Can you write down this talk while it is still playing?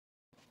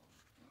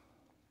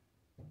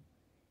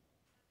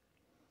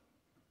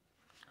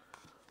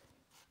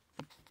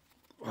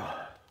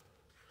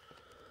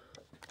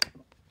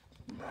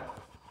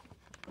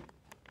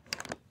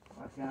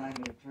down and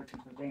get a turkey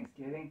for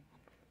Thanksgiving.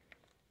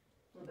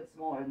 A little bit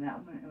smaller than that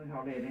one, and we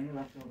hardly had any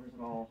leftovers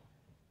at all.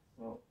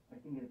 So I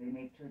think if they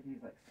make turkeys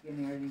like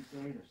skinnier these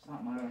days or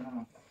something, I don't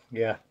know.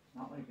 Yeah.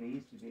 Not like they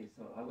used to be,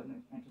 so I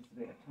wouldn't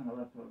anticipate a ton of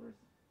leftovers.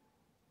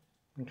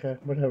 Okay,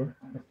 whatever.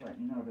 I'm just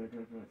letting you know they're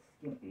really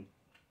skimpy.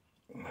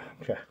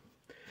 Okay.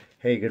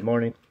 Hey, good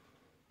morning.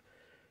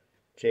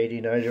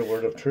 JD Niger,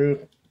 Word of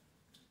Truth.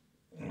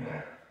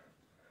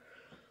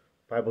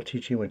 Bible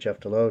teaching with Jeff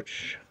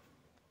Deloach.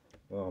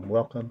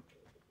 Welcome.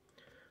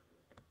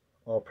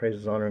 All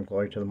praises, honor, and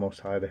glory to the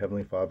Most High, the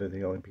Heavenly Father,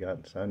 the only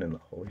begotten Son, and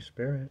the Holy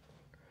Spirit.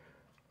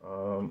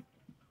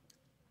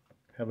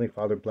 Heavenly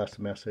Father, bless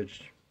the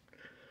message.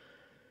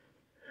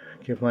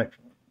 Give my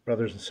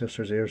brothers and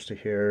sisters ears to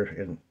hear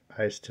and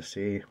eyes to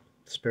see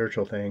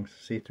spiritual things.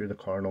 See through the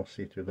carnal.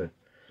 See through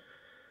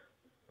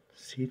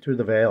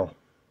the veil.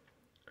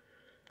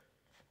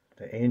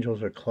 The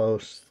angels are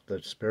close.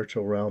 The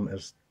spiritual realm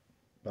is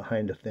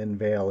behind a thin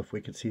veil. If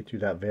we could see through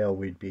that veil,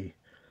 we'd be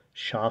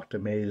shocked,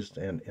 amazed,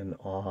 and in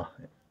awe,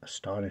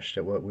 astonished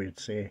at what we'd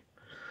see.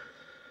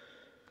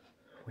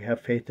 We have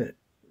faith that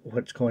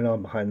what's going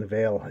on behind the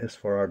veil is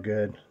for our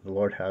good. The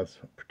Lord has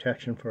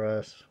protection for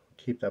us.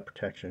 Keep that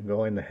protection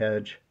going, the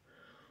hedge.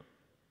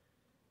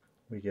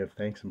 We give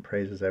thanks and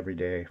praises every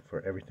day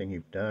for everything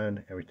you've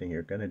done, everything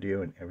you're going to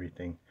do, and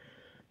everything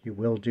you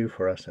will do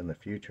for us in the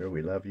future.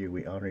 We love you,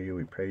 we honor you,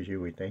 we praise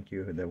you, we thank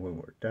you. And then when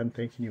we're done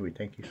thanking you, we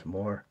thank you some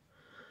more.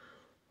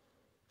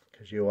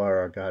 Because you are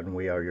our God and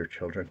we are your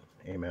children.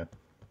 Amen.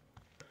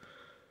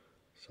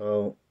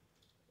 So,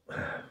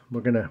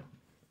 we're going to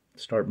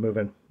start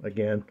moving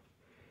again.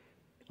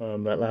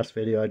 That last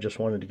video, I just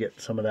wanted to get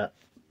some of that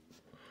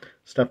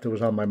stuff that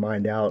was on my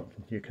mind out.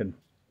 You can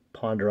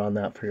ponder on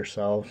that for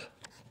yourselves.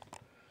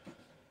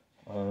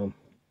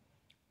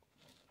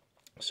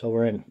 So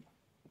we're in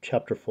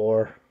chapter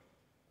 4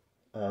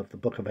 of the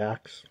book of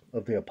Acts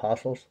of the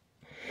Apostles.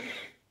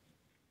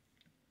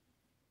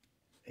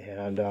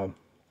 And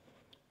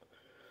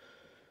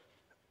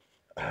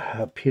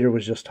Peter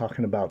was just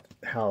talking about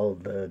how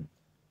the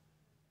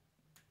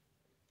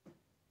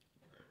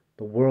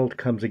world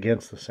comes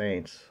against the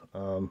saints.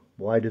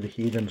 Why do the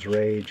heathens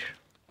rage?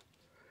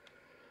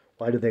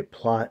 Why do they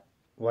plot?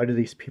 Why do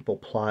these people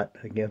plot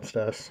against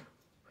us?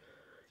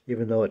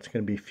 Even though it's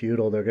going to be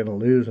futile, they're going to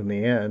lose in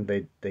the end.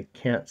 They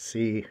can't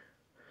see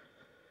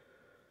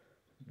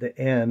the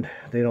end.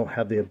 They don't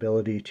have the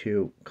ability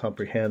to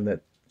comprehend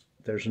that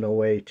there's no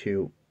way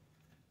to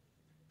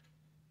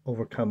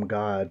overcome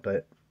God.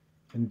 But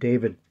and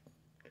David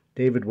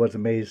was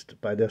amazed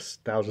by this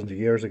thousands of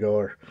years ago,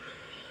 or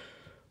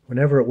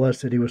whenever it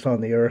was that he was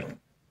on the earth.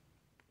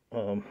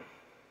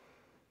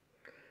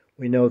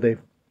 We know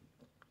they've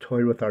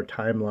toyed with our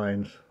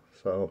timelines,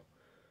 so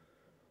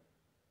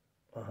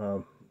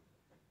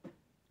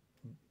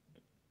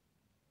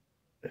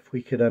if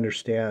we could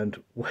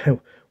understand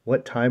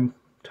what time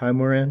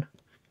we're in,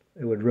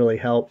 it would really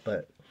help,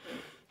 but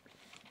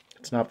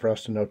it's not for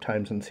us to know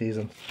times and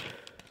seasons.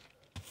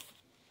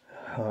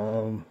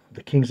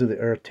 The kings of the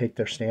earth take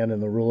their stand,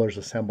 and the rulers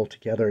assemble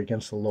together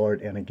against the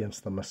Lord and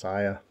against the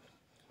Messiah.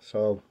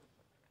 So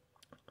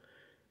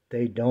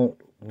they don't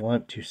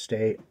want to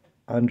stay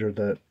under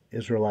the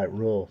Israelite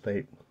rule.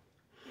 They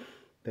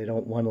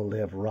don't want to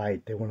live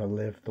right. They want to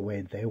live the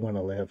way they want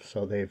to live.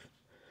 So they've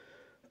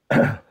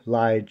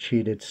lied,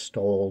 cheated,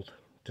 stole,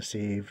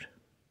 deceived.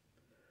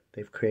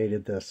 They've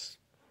created this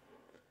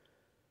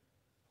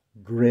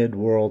grid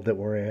world that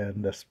we're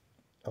in, this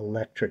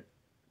electric,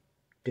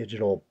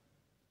 digital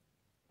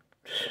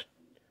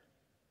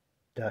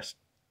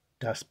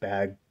dust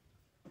bag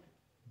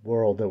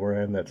world that we're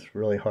in that's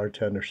really hard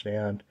to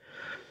understand.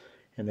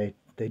 And they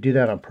do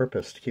that on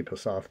purpose to keep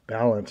us off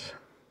balance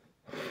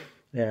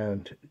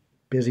and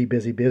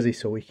busy,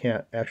 so we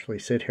can't actually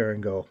sit here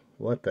and go,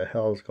 what the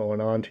hell is going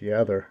on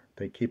together?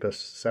 They keep us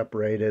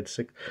separated,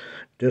 6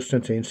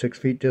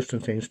 feet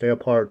distancing, stay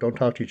apart, don't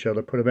talk to each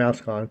other, put a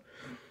mask on.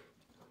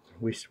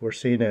 We're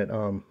seeing it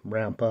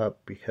ramp up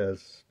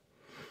because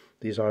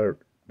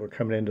we're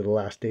coming into the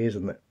last days,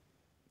 and the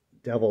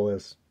devil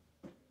is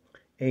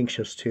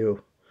anxious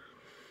to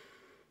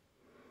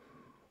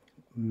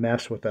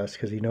mess with us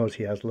because he knows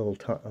he has a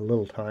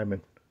little time,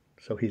 and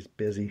so he's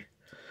busy.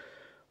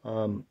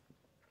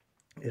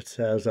 It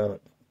says,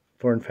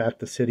 for in fact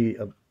the city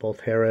of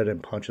both Herod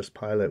and Pontius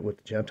Pilate with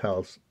the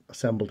Gentiles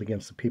assembled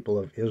against the people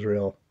of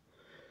Israel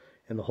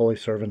and the holy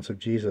servants of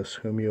Jesus,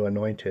 whom you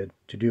anointed,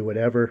 to do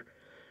whatever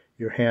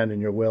your hand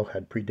and your will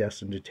had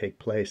predestined to take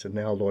place. And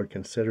now, Lord,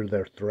 consider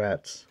their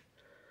threats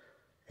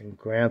and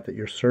grant that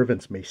your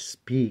servants may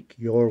speak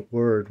your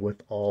word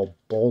with all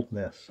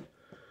boldness.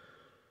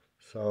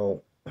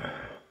 So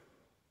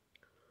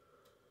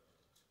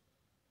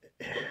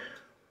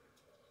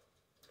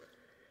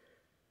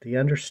the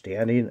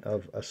understanding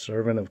of a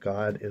servant of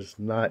God is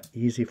not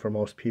easy for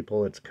most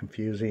people. It's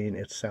confusing.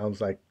 It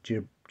sounds like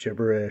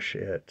gibberish.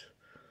 It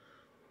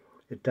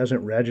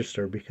doesn't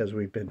register because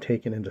we've been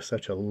taken into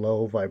such a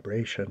low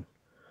vibration.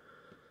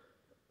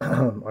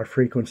 Our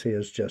frequency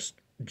is just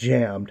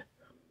jammed.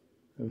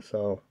 And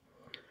so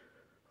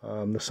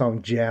The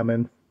song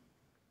Jammin',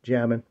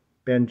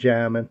 been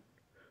jammin'.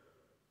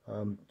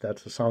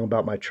 That's a song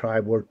about my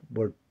tribe.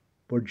 We're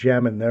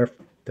jamming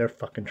their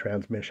fucking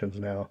transmissions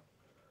now.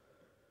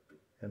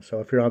 And so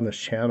if you're on this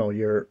channel,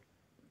 you're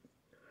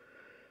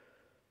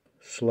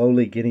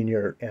slowly getting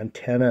your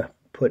antenna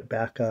put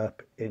back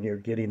up, and you're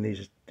getting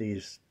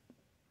these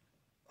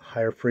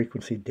higher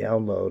frequency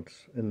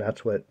downloads, and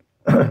that's what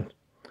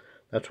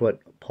that's what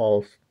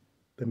Paul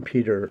and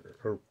Peter,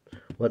 or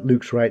what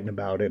Luke's writing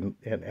about in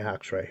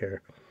Acts right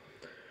here.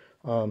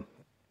 And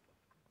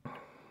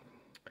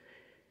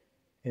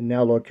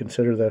now, Lord,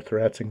 consider their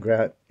threats, and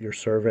grant your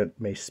servant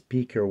may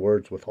speak your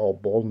words with all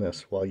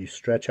boldness, while you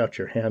stretch out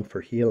your hand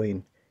for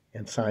healing,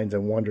 and signs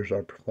and wonders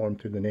are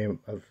performed through the name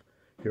of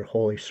your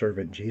holy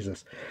servant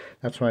Jesus.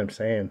 That's what I'm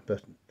saying.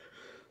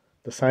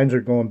 The signs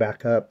are going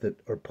back up that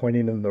are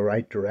pointing in the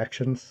right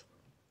directions,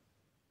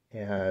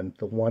 and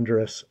the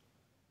wondrous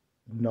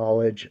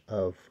knowledge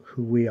of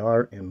who we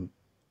are in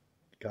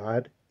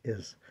God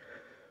is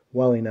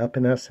welling up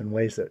in us in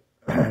ways that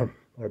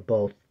are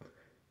both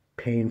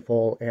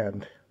painful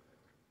and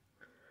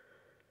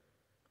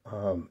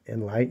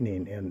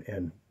enlightening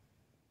and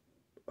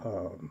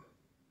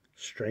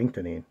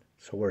strengthening.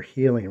 So we're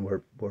healing.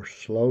 We're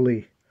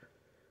slowly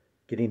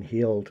getting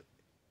healed,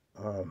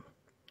 and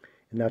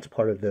that's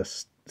part of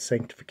this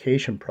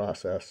sanctification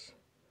process,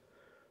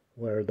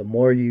 where the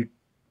more you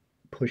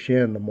push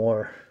in, the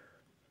more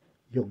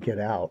you'll get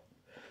out.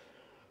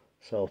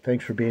 So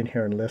thanks for being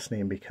here and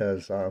listening,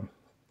 because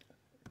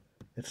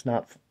it's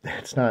not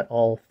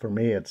all for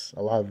me. It's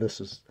a lot of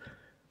this is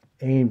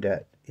aimed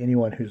at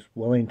anyone who's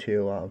willing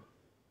to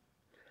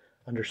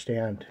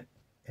understand,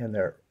 and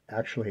they're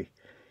actually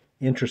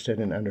interested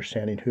in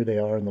understanding who they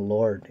are in the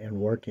Lord and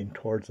working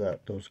towards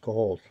those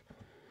goals.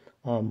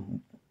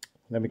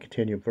 Let me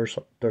continue. Verse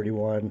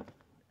 31,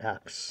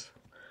 Acts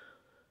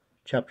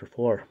chapter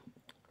 4.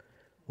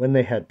 When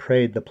they had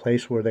prayed, the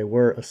place where they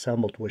were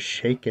assembled was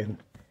shaken,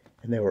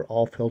 and they were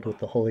all filled with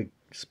the Holy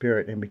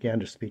Spirit and began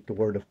to speak the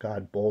word of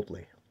God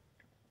boldly.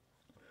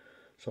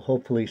 So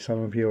hopefully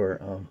some of you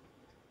are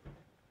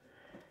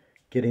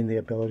getting the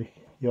ability.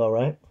 You all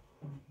right?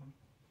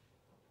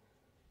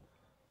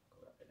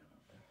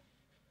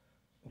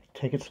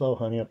 Take it slow,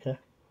 honey, okay?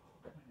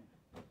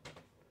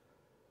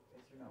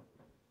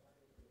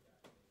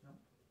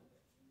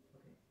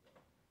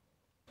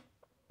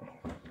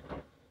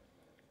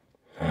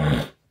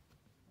 I'm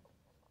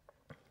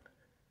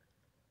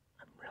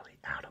really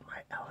out of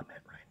my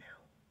element right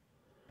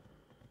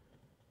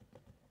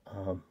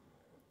now.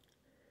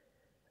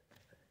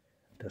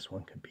 This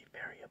one could be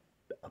very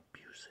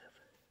abusive.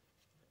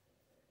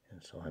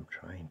 And so I'm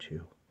trying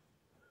to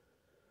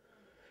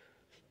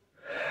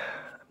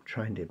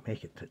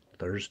make it to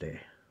Thursday.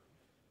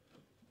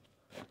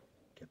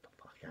 Get the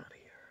fuck out of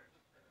here.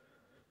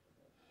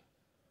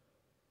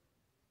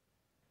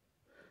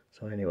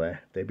 So anyway,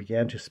 they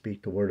began to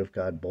speak the word of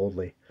God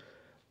boldly,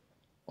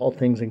 all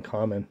things in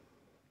common.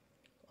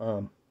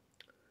 Now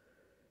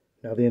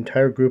the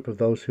entire group of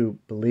those who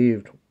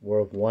believed were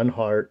of one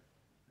heart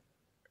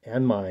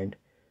and mind,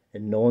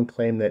 and no one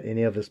claimed that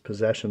any of his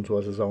possessions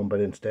was his own,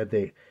 but instead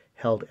they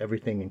held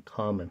everything in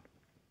common.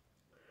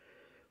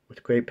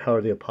 With great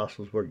power, the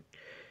apostles were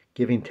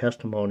giving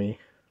testimony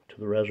to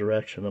the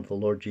resurrection of the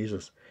Lord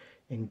Jesus,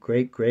 and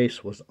great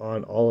grace was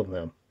on all of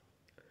them.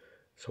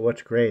 So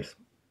what's grace?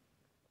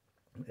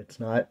 It's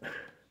not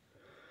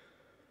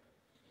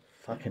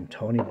fucking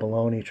Tony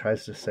Baloney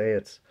tries to say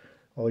it's,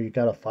 oh, you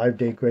got a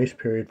 5-day grace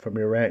period from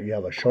your rant. You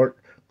have a short,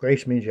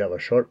 grace means you have a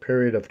short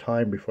period of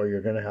time before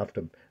you're going to have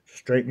to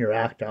straighten your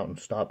act out and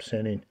stop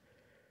sinning.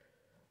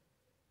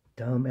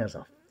 Dumb as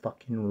a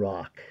fucking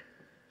rock.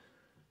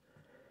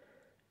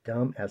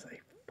 Dumb as a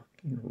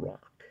fucking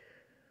rock.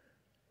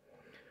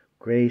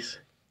 Grace,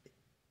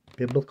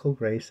 biblical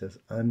grace, is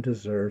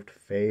undeserved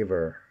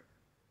favor.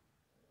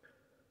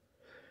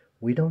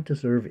 We don't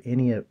deserve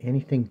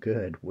anything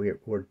good.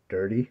 We're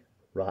dirty,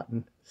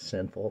 rotten,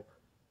 sinful,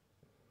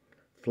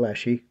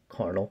 fleshy,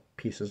 carnal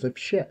pieces of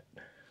shit.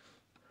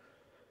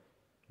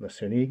 The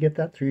sooner you get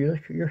that through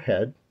your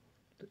head,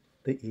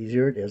 the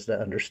easier it is to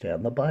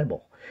understand the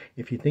Bible.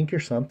 If you think you're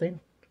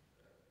something,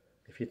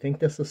 if you think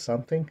this is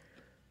something,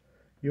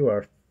 you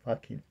are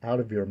fucking out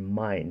of your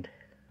mind.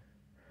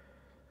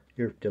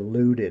 You're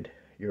deluded.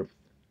 You're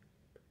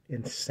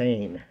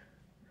insane.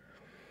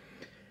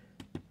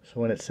 So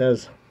when it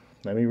says,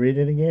 let me read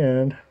it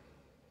again.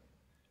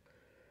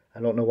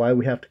 I don't know why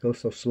we have to go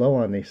so slow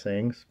on these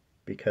things,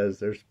 because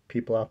there's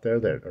people out there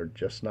that are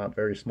just not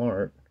very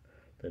smart.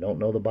 They don't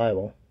know the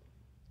Bible.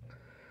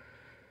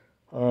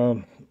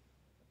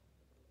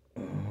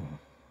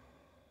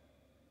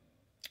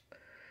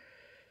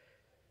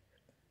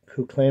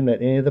 Who claimed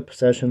that any of the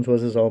possessions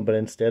was his own, but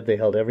instead they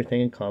held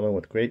everything in common.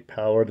 With great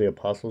power, the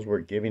apostles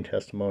were giving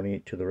testimony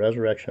to the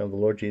resurrection of the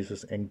Lord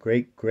Jesus, and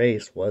great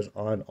grace was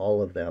on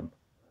all of them.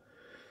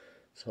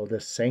 So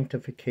this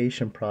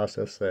sanctification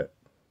process that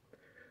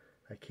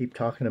I keep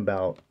talking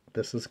about,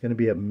 this is going to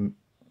be a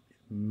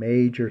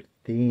major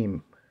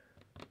theme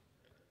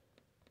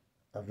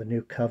of the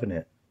new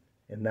covenant.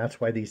 And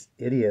that's why these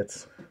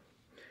idiots,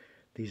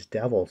 these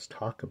devils,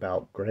 talk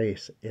about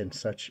grace in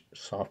such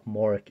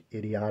sophomoric,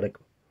 idiotic,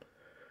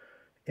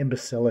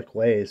 imbecilic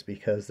ways,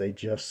 because they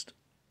don't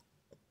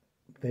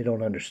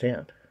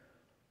understand.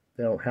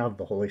 They don't have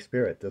the Holy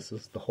Spirit. This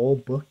is the whole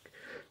book.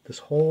 This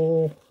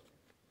whole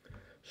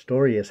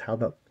story is how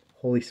the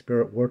Holy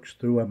Spirit works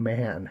through a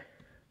man,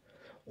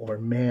 or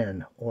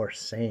men, or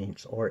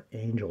saints, or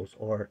angels,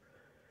 or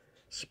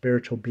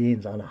spiritual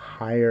beings on a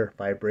higher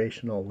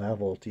vibrational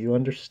level. Do you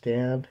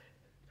understand?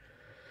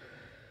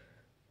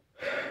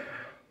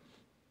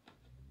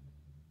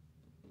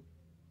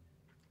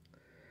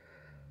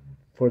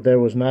 For there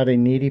was not a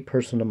needy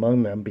person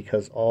among them,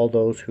 because all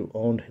those who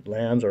owned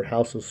lands or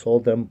houses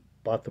sold them,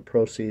 bought the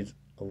proceeds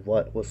of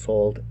what was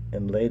sold,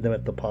 and laid them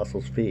at the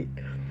apostles' feet.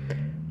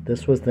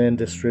 This was then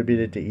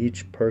distributed to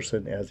each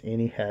person as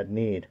any had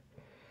need.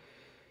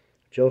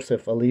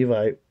 Joseph, a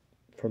Levite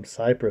from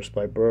Cyprus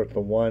by birth, the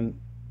one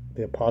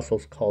the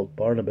apostles called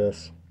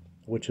Barnabas,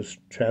 which is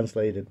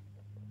translated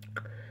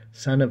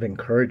son of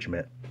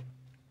encouragement.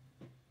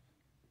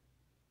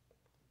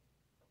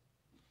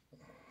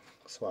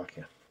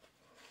 Slovakia.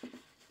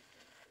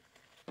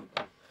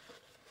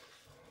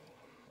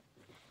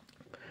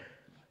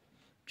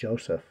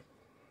 Joseph,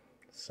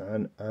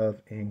 son of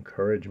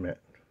encouragement.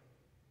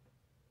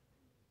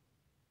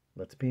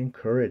 Let's be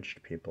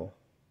encouraged, people.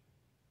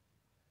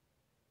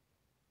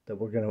 That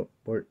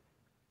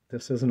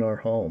this isn't our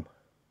home.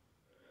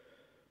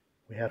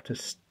 We have to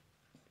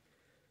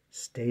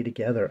stay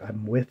together.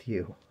 I'm with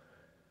you.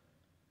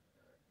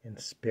 In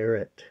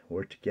spirit.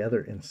 We're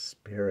together in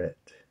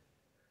spirit.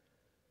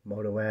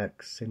 Moto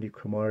X, Cindy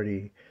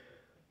Cromartie,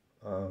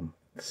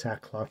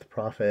 Sackcloth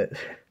Prophet,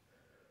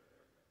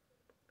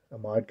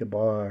 Ahmad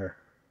Gabar,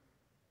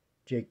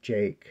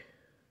 Jake.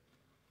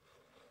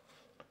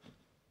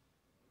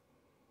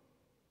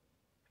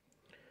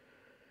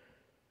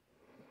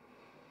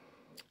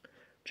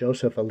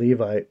 Joseph, a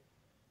Levite,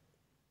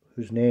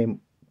 whose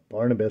name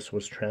Barnabas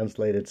was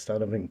translated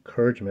son of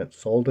encouragement,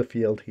 sold a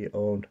field he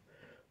owned,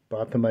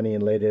 brought the money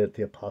and laid it at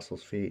the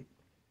apostles' feet.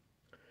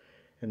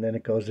 And then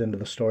it goes into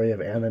the story of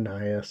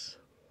Ananias.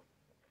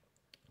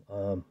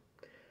 I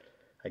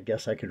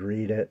guess I could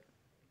read it.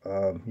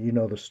 You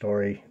know the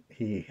story.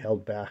 He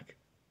held back.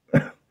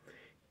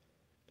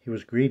 He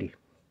was greedy.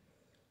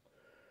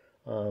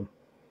 But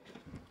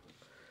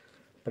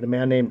a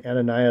man named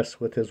Ananias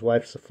with his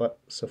wife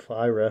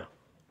Sapphira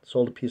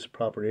sold a piece of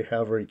property.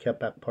 However, he kept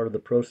back part of the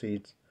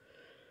proceeds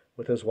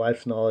with his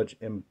wife's knowledge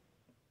and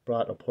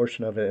brought a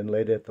portion of it and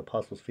laid it at the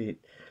apostles' feet.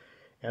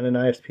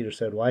 Ananias, Peter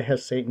said, why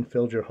has Satan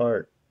filled your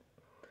heart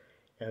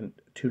and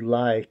to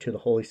lie to the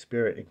Holy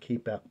Spirit and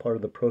keep back part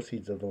of the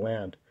proceeds of the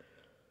land?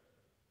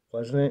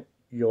 Wasn't it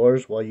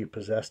yours while you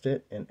possessed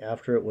it, and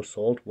after it was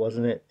sold,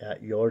 wasn't it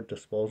at your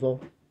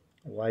disposal?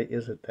 Why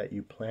is it that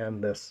you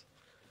planned this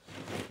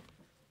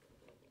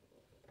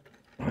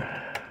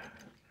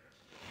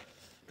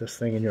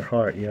thing in your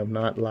heart? You have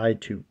not lied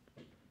to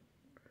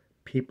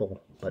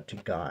people, but to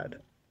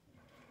God.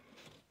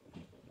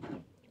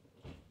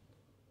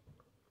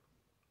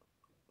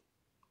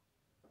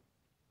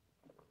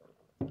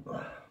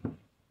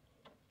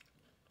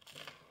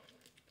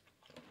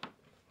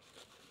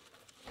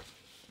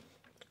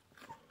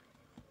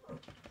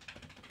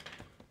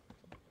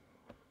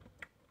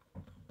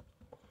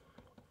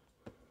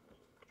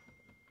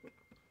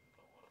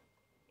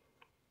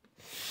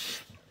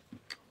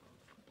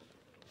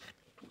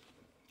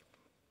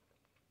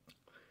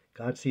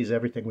 God sees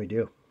everything we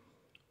do.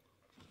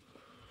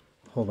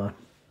 Hold on.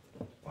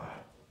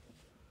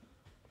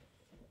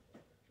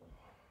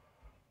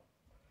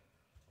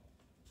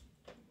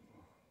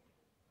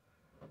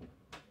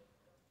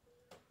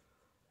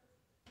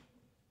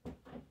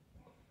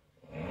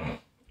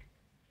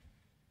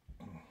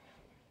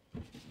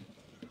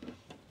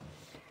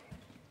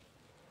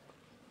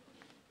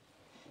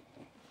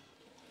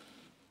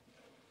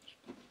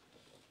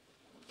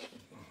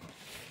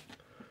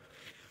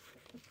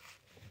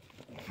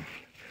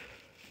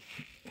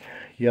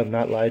 You have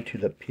not lied to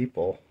the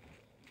people,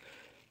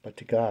 but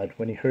to God.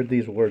 When he heard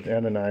these words,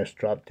 Ananias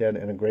dropped dead,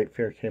 and a great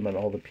fear came on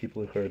all the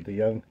people who heard. The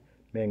young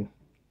man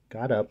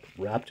got up,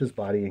 wrapped his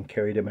body, and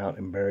carried him out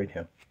and buried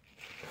him.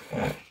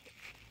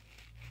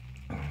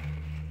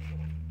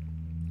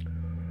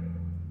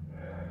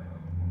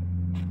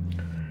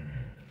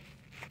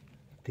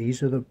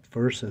 These are the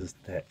verses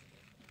that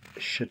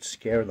should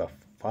scare the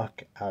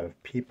fuck out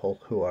of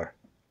people who are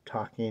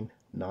talking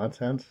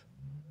nonsense,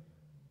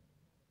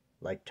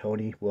 like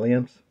Tony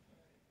Williams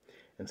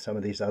and some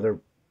of these other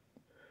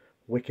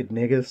wicked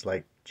niggas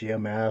like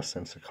GMS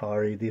and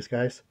Sakari, these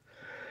guys.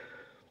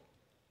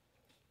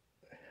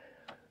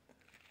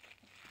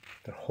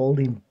 They're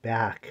holding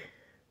back,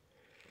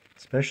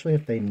 especially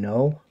if they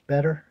know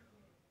better.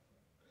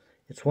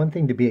 It's one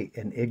thing to be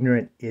an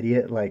ignorant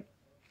idiot like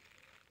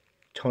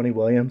Tony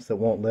Williams that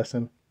won't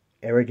listen,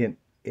 arrogant,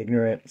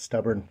 ignorant,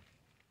 stubborn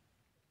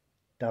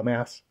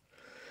dumbass.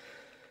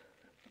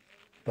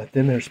 But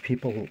then there's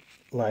people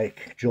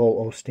like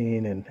Joel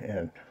Osteen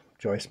and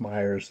Joyce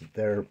Myers.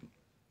 They're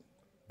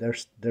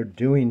they're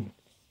doing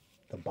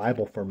the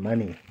Bible for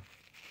money.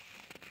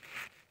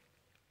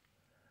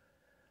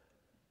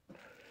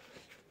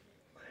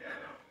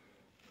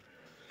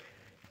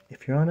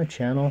 If you're on a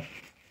channel,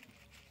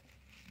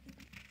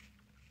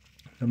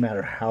 no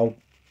matter how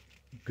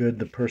good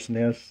the person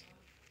is,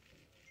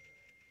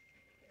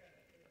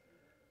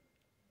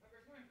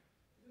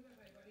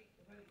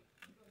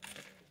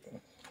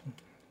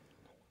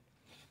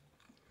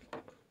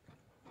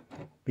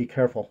 be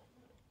careful.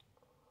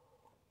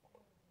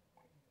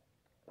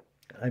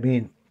 I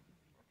mean,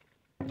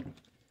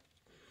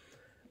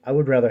 I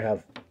would rather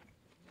have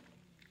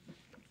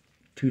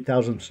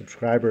 2,000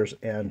 subscribers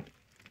and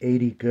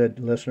 80 good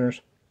listeners.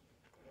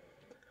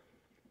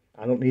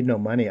 I don't need no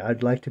money.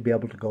 I'd like to be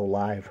able to go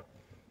live.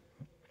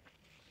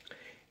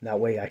 That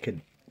way I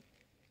could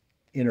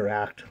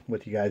interact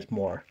with you guys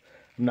more.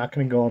 I'm not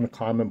going to go on the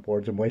comment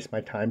boards and waste my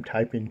time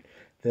typing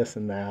this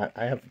and that.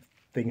 I have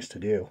things to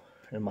do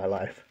in my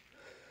life.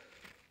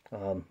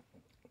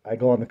 I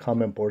go on the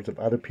comment boards of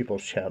other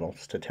people's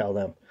channels to tell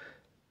them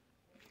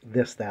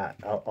this, that.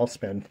 I'll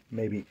spend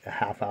maybe a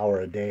half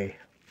hour a day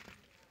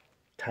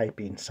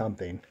typing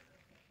something,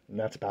 and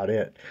that's about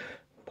it.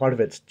 Part of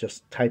it's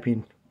just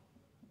typing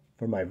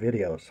for my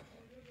videos,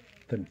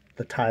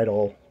 the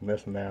title,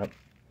 this and that.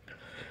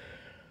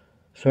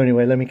 So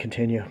anyway, let me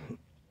continue.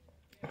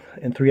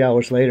 And 3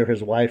 hours later,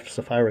 his wife,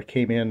 Sapphira,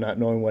 came in not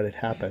knowing what had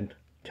happened.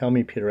 Tell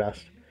me, Peter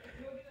asked.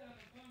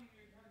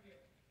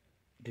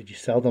 Did you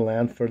sell the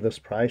land for this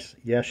price?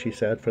 Yes, she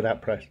said, for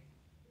that price.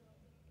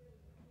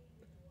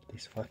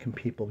 These fucking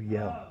people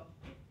yell.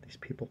 These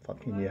people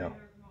fucking yell.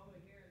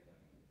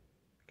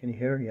 Can you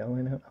hear her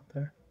yelling out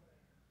there?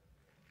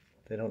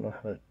 They don't know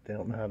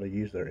how to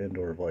use their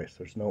indoor voice.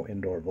 There's no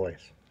indoor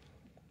voice.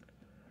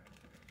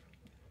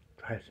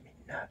 Drives me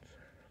nuts.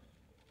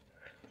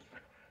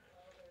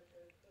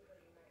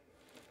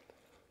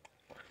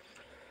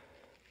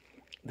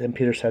 Then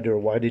Peter said to her,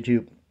 why did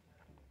you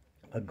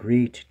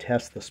agree to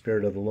test the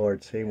Spirit of the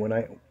Lord? See, when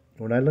I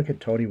look at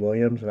Tony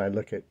Williams and I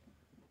look at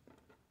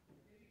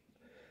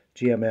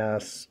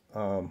GMS,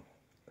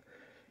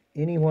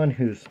 anyone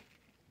who's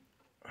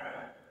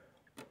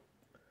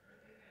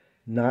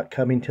not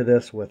coming to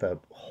this with a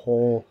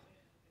whole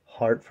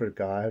heart for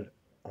God,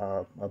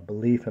 a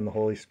belief in the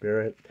Holy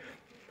Spirit,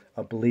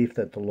 a belief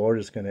that the Lord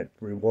is going to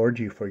reward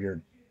you for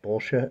your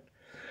bullshit.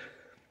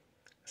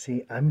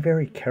 See, I'm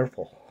very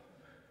careful.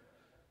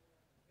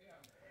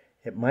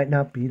 It might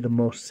not be the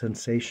most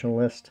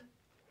sensationalist.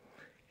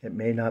 It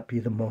may not be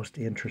the most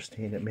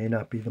interesting. It may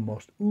not be the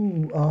most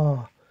ooh,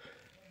 ah.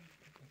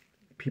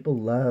 People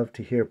love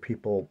to hear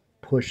people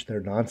push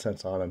their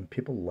nonsense on them.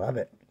 People love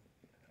it,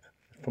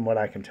 from what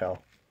I can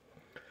tell.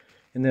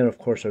 And then, of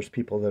course, there's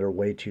people that are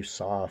way too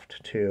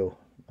soft, too.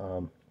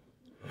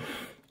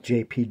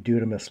 J.P.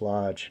 Dunamis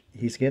Lodge,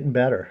 he's getting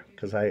better,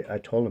 because I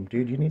told him,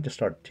 dude, you need to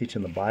start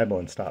teaching the Bible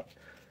and stop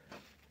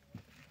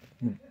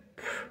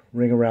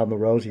ring around the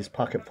rosies,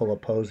 pocket full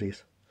of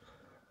posies.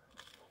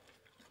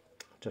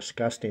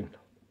 Disgusting.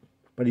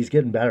 But he's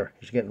getting better.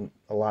 He's getting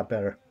a lot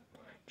better.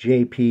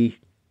 J.P.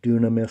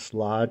 Dunamis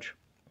Lodge.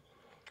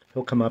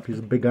 He'll come up. He's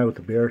a big guy with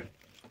a beard.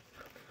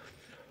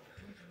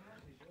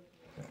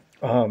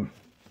 And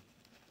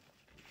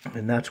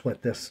that's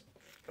what this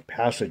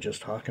passage is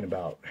talking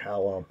about.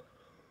 How,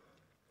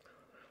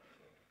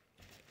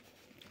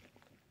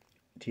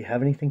 do you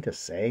have anything to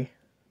say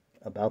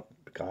about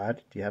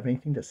God? Do you have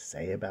anything to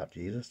say about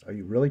Jesus? Are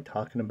you really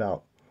talking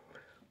about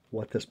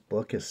what this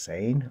book is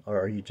saying? Or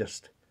are you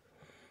just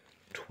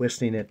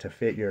twisting it to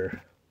fit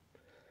your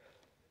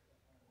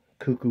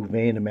cuckoo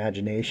vain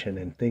imagination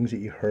and things that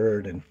you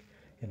heard and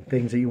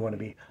things that you want to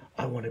be?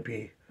 I want to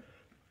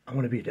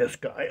be this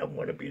guy. I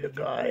want to be the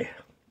guy.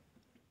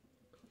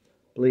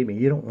 Believe me,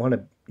 you don't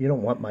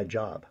want my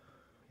job.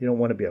 You don't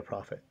want to be a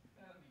prophet.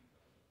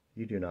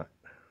 You do not.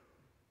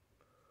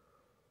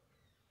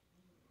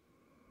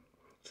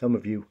 Some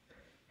of you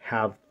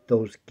have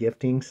those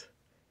giftings,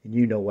 and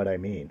you know what I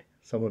mean.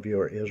 Some of you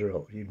are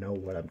Israel. You know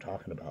what I'm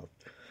talking about.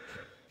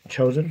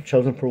 Chosen?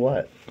 Chosen for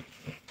what?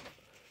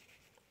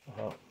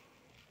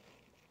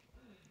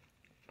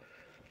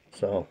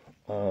 So,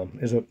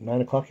 is it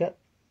 9 o'clock yet?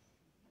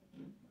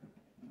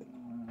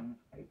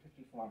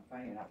 8:54. I'm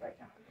finding out right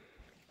now.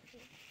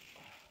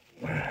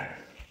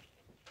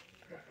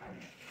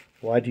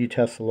 Why do you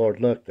test the Lord?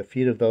 Look, the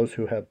feet of those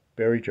who have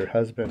buried your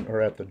husband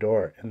are at the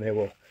door, and they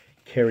will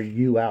carry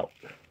you out.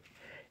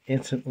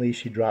 Instantly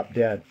she dropped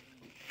dead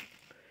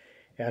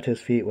at his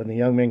feet. When the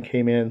young men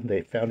came in,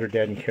 they found her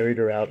dead and carried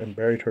her out and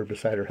buried her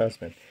beside her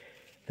husband.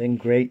 Then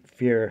great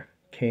fear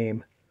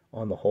came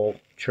on the whole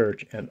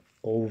church and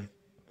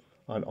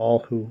on all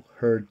who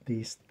heard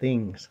these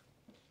things.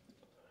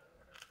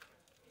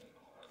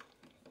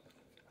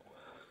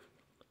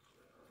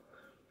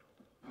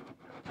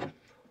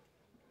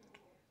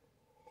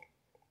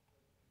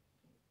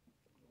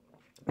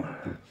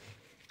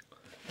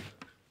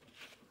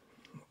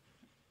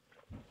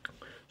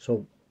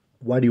 So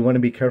why do you want to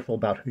be careful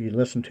about who you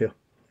listen to?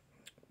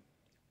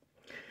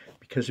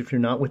 Because if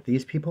you're not with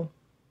these people,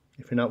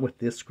 If you're not with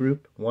this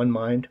group, one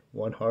mind,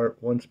 one heart,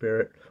 one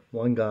spirit,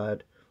 one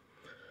God,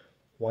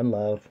 one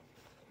love,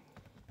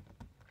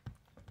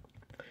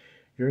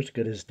 you're as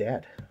good as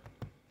dead.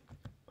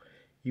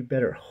 You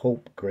better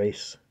hope,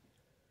 Grace.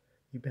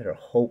 You better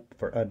hope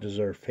for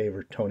undeserved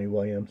favor, Tony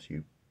Williams,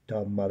 you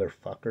dumb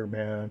motherfucker,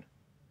 man.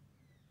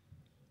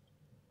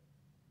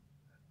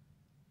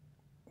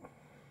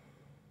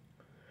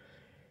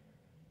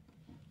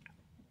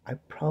 I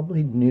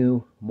probably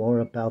knew more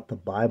about the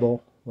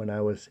Bible when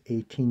I was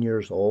 18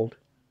 years old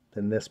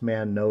than this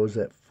man knows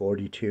at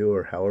 42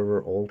 or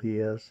however old he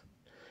is.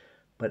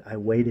 But I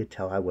waited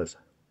till I was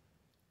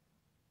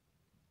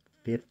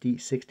 50,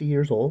 60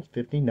 years old,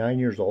 59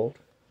 years old,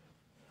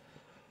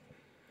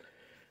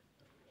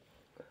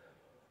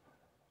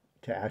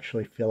 to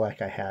actually feel like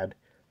I had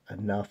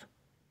enough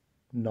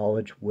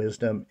knowledge,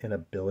 wisdom, and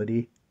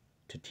ability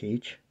to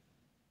teach.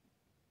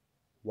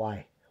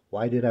 Why?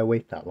 Why did I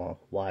wait that long?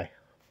 Why?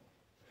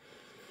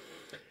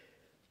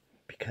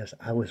 Because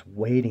I was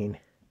waiting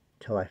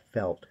till I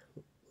felt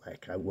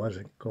like I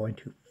wasn't going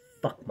to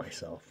fuck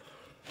myself.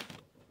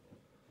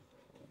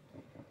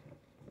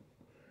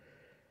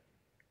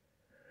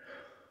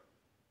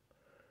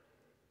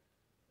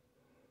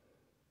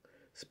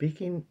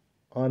 Speaking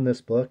on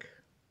this book,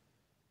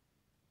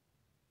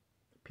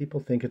 people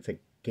think it's a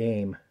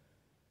game.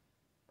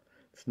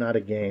 It's not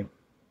a game.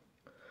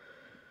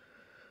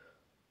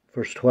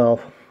 Verse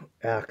 12,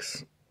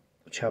 Acts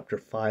chapter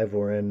 5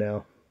 we're in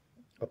now.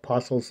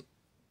 Apostles,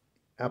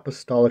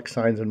 apostolic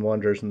signs and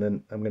wonders, and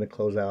then I'm going to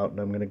close out and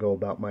I'm going to go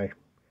about my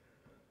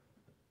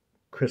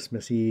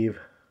Christmas Eve,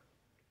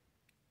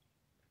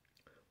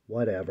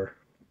 whatever.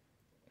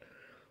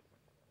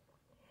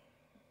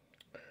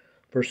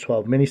 Verse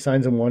 12, many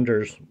signs and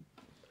wonders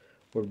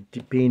were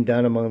being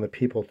done among the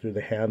people through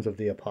the hands of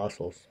the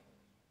apostles.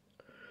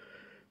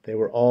 They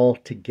were all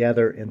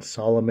together in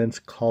Solomon's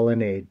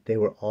colonnade. They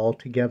were all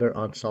together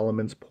on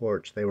Solomon's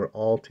porch. They were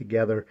all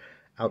together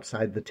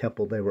outside the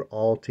temple. They were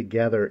all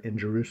together in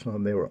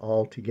Jerusalem. They were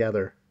all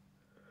together.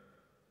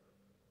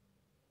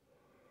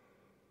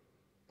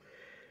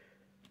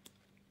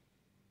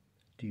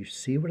 Do you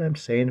see what I'm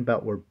saying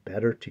about we're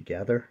better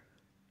together?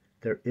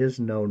 There is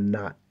no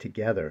not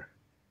together.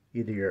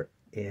 Either you're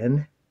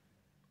in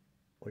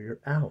or you're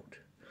out.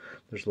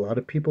 There's a lot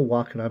of people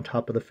walking on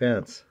top of the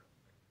fence.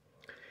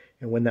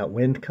 And when that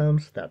wind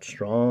comes, that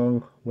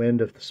strong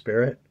wind of the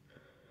Spirit,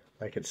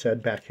 like it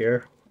said back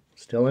here,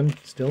 still in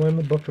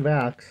the book of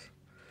Acts,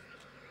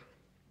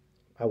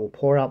 I will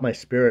pour out my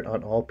Spirit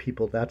on all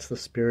people. That's the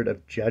spirit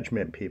of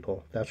judgment,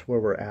 people. That's where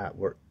we're at.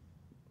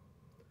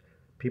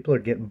 People are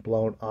getting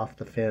blown off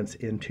the fence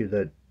into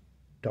the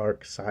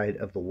dark side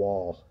of the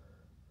wall.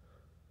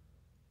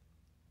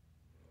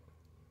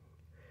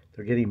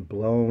 They're getting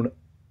blown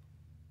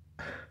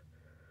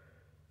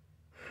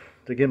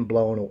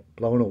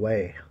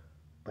away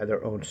by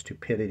their own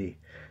stupidity,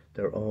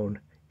 their own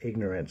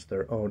ignorance,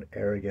 their own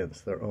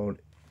arrogance, their own...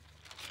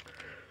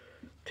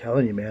 I'm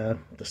telling you, man,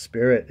 the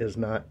Spirit is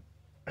not...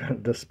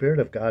 The Spirit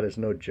of God is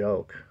no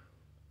joke.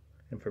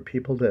 And for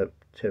people to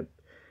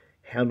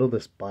handle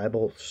this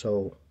Bible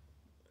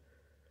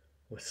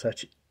with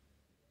such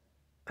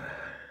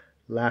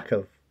lack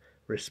of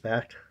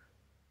respect...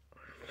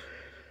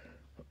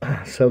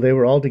 So they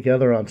were all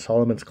together on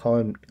Solomon's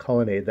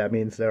colonnade. That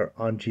means they're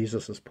on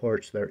Jesus'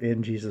 porch. They're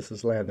in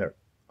Jesus' land. They're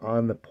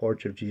on the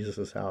porch of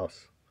Jesus'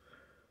 house.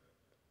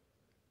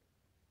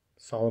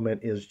 Solomon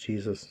is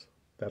Jesus.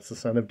 That's the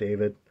son of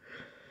David.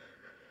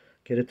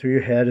 Get it through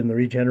your head in the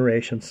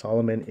regeneration.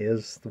 Solomon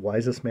is the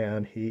wisest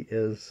man. He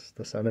is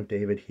the son of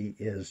David. He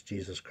is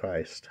Jesus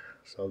Christ.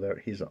 So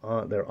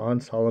they're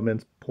on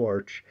Solomon's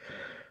porch.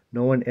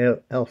 No one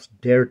else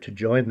dared to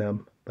join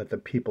them, but the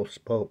people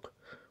spoke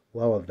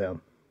well of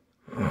them.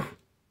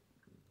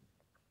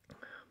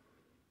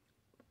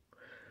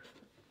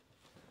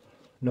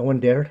 No one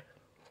dared?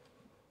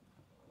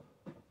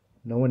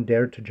 No one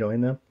dared to join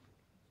them?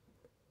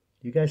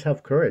 You guys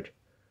have courage.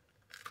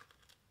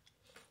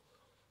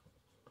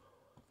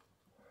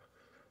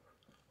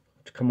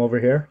 To come over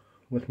here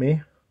with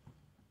me?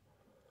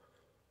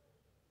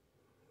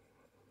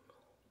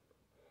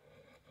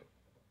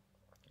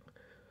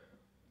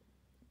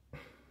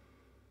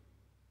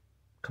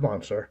 Come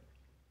on, sir.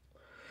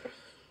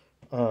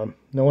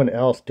 No one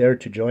else dared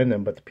to join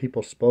them, but the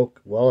people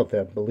spoke well of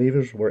them.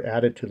 Believers were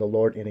added to the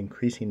Lord in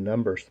increasing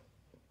numbers,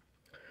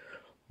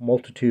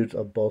 multitudes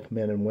of both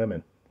men and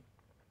women.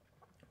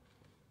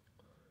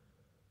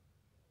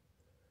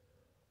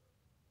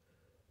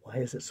 Why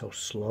is it so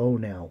slow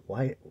now?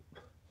 Why?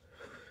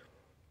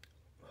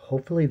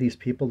 Hopefully these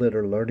people that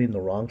are learning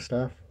the wrong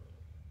stuff,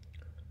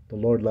 the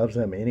Lord loves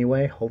them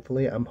anyway.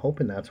 Hopefully, I'm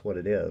hoping that's what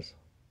it is.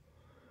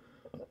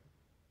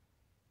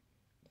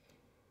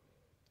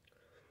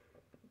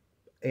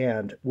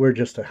 And we're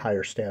just a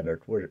higher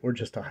standard. We're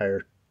just a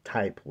higher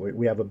type.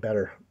 We have a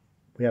better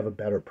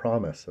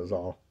promise is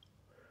all.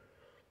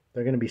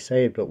 They're going to be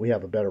saved, but we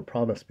have a better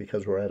promise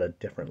because we're at a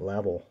different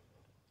level.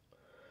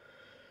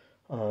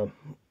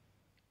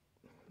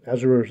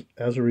 As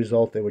a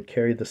result, they would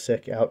carry the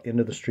sick out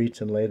into the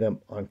streets and lay them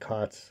on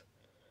cots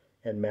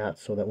and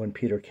mats so that when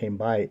Peter came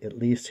by, at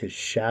least his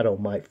shadow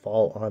might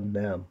fall on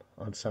them,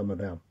 on some of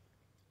them.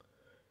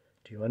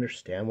 Do you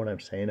understand what I'm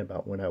saying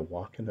about when I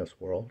walk in this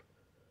world?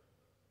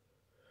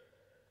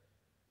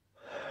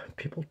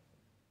 People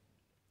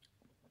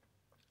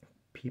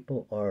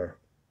are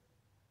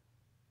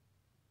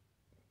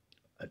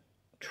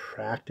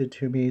attracted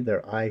to me.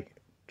 Their eye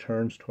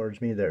turns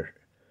towards me.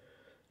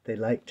 They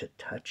like to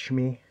touch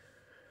me.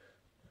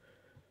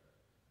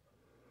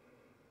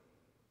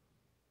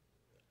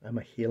 I'm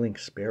a healing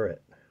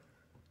spirit.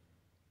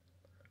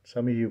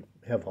 Some of you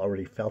have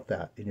already felt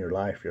that in your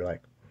life. You're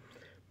like,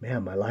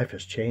 man, my life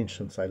has changed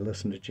since I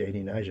listened to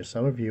J.D. Nija.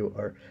 Some of you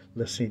are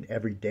listening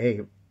every day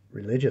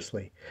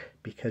religiously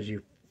because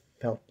you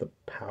felt the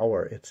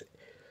power.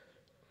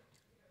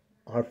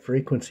 Our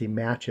frequency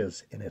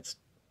matches, and it's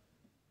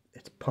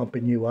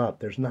pumping you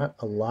up. There's not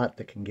a lot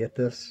that can get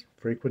this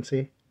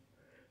frequency,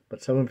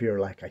 but some of you are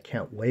like, I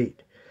can't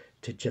wait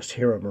to just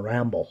hear them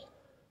ramble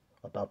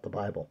about the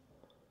Bible.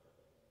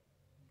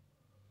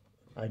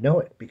 I know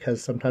it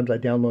because sometimes I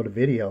download a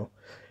video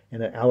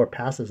and an hour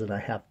passes and I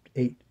have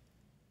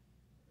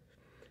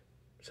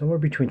somewhere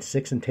between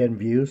 6 and 10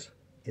 views,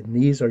 and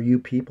these are you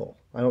people.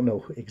 I don't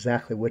know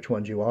exactly which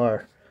ones you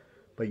are,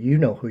 but you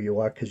know who you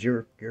are because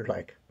you're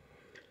like,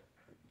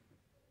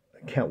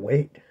 I can't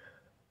wait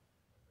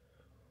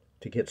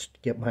to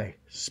get my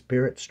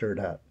spirit stirred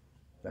up.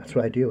 That's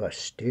what I do. I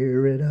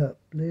stir it up,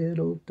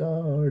 little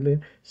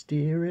darling,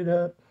 stir it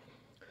up.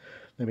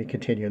 Let me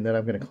continue, and then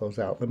I'm going to close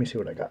out. Let me see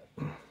what I got.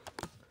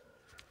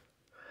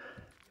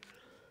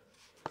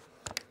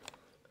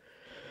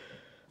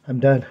 I'm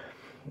done.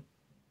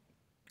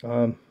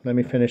 Let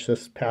me finish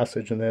this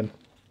passage, and then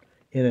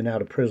in and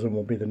out of prison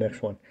will be the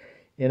next one.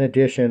 In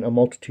addition, a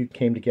multitude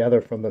came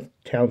together from the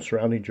towns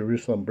surrounding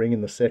Jerusalem,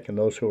 bringing the sick and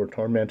those who were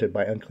tormented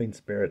by unclean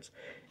spirits,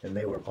 and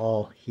they were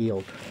all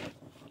healed.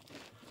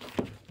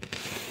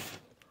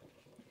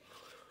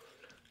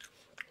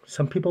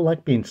 Some people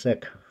like being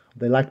sick.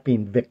 They like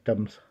being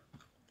victims.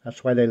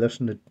 That's why they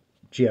listen to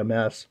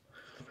GMS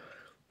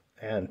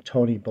and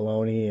Tony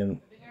Baloney and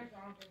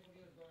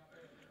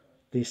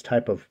these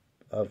type of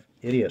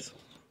idiots.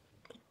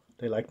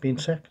 They like being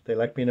sick. They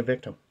like being a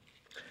victim.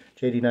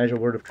 J.D. Nija,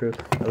 Word of Truth.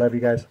 I love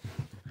you guys.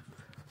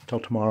 Till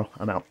tomorrow,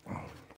 I'm out.